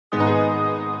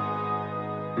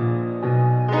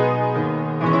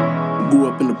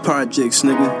up in the projects,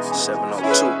 nigga.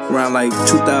 702. Around like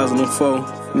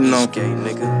 2004, you know.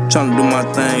 Trying to do my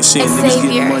thing, seeing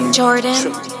niggas get money.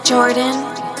 Jordan.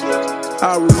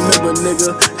 I remember,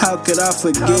 nigga, how could I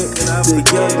forget the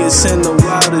youngest and the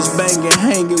wildest, banging,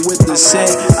 hanging with the set.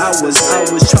 I was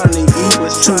trying to eat,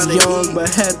 too young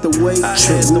but had to wait.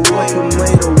 Grew up and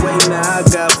made a way, now I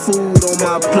got food on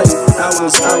my plate. I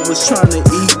was trying to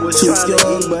eat, too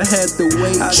young but had to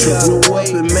wait. Grew up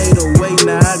and made a way,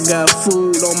 now I got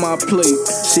food on my plate.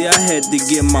 See, I had to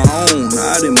get my own,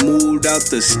 I done moved out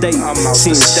the state.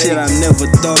 Seen shit I never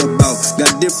thought about,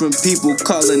 got different people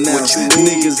calling out.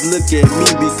 Niggas look at me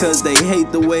because they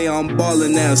hate the way I'm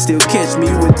ballin' now. Still catch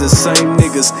me with the same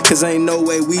niggas, cause ain't no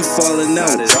way we fallin'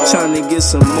 out. Trying to get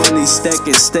some money, stack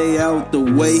and stay out the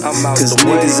way. Cause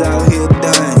niggas out here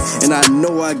dying, and I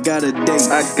know I got a date.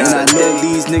 And I know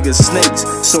these niggas snakes,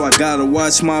 so I gotta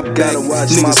watch my back.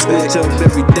 Niggas switch up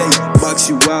every day, box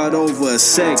you out over a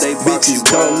sack. Bitches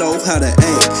don't know how to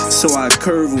act, so I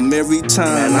curve them every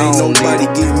time. Ain't nobody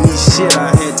give me shit,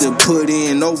 I had to put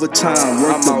in overtime.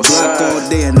 Work the block all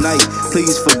day and night.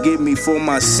 Please forgive me for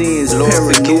my sins.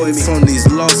 Paranoid from these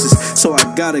losses, so I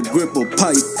gotta grip a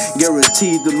pipe.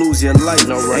 Guaranteed to lose your life.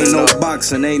 Ain't no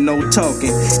boxing, ain't no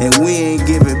talking, and we ain't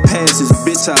giving passes.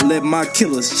 Bitch, I let my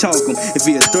killers chalk him. If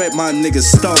he a threat, my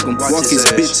niggas stalk him. Walk his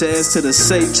bitch ass to the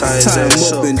safe, tie him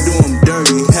up and do him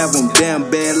dirty. Have him damn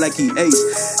bad like he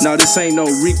ace. Now this ain't no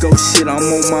Rico shit, I'm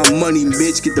on my money,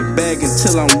 bitch. Get the bag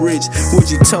until I'm rich. Would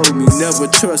you told me never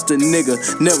trust a nigga,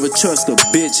 never trust a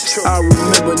bitch. I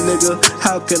remember, nigga,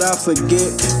 how could I forget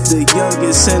the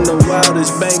youngest and the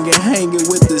wildest, banging, hanging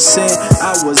with the set.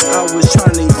 I was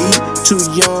trying to eat, too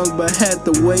young but had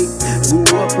to wait. Grew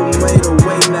up and made a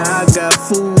way, now I got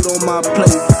food on my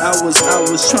plate. I was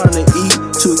trying to eat,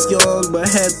 too young but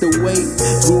had to wait.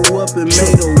 Grew up and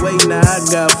made a way, now I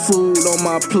got food on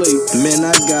my plate. Man,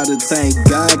 I gotta thank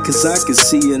God, cause I can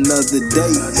see another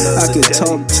day. I can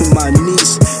talk to my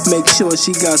niece, make sure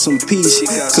she got some peace.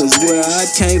 Cause where I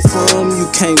came from, you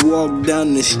can't walk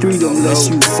down the street unless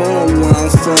you from where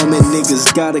I'm from. And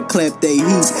niggas gotta clap they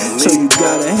heat, so you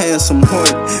gotta have some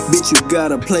heart. Bitch, you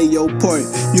gotta play your part.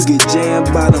 You get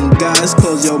jammed by them guys,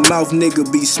 close your mouth,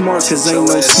 nigga, be smart. Cause ain't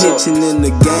no snitching in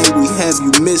the game, we have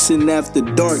you missing after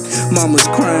dark. Mama's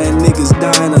crying, niggas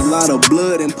dying, a lot of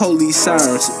blood and police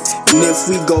sirens. And if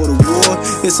we go to war,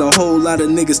 it's a whole lot of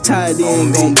niggas tied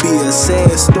in. Gon' be a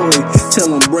sad story. Tell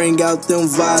them bring out them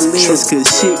violins, cause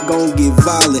shit gon' get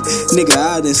violent. Nigga,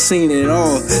 I done seen it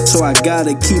all, so I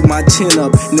gotta keep my chin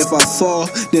up. And if I fall,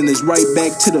 then it's right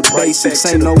back to the basics.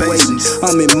 Ain't no waiting,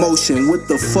 I'm in motion. What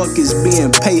the fuck is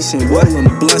being patient? Rolling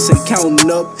blunts and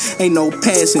counting up, ain't no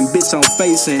passing. Bitch, I'm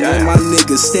facing, and my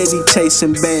niggas steady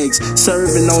chasing bags,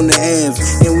 serving on the Ave.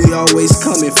 And we always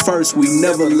coming first, we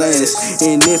never last.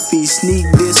 And if he sneak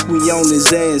this, we on his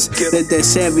ass. Let that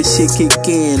savage shit kick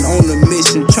in. On a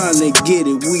mission, tryna get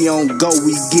it. We on go,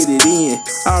 we get it in.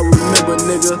 I remember,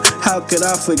 nigga, how could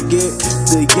I forget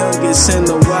the youngest and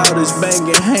the wildest,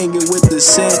 banging, hanging with the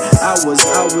set. I was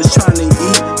tryna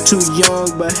eat, too young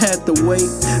but had to wait.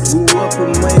 Grew up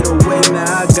and made a way, now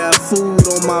I got food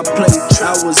on my plate.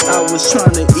 I was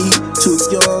tryna eat, too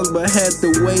young but had to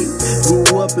wait.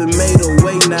 Grew up and made a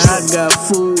way, now I got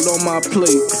food on my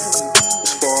plate.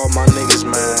 For all my niggas,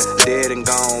 man, dead and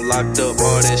gone, locked up,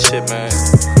 all that shit, man.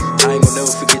 I ain't gon' never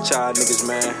forget y'all niggas,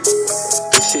 man.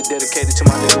 This shit dedicated to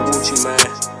my nigga Wuchi, man.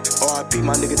 R.I.P.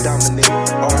 my nigga Dominic,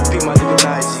 R.I.P. my nigga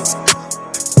Nizy,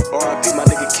 R.I.P. my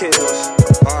nigga Kills,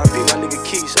 R.I.P. my nigga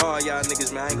Keys. All y'all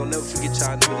niggas, man, I ain't gon' never forget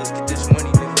y'all niggas. Let's get this money,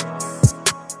 nigga.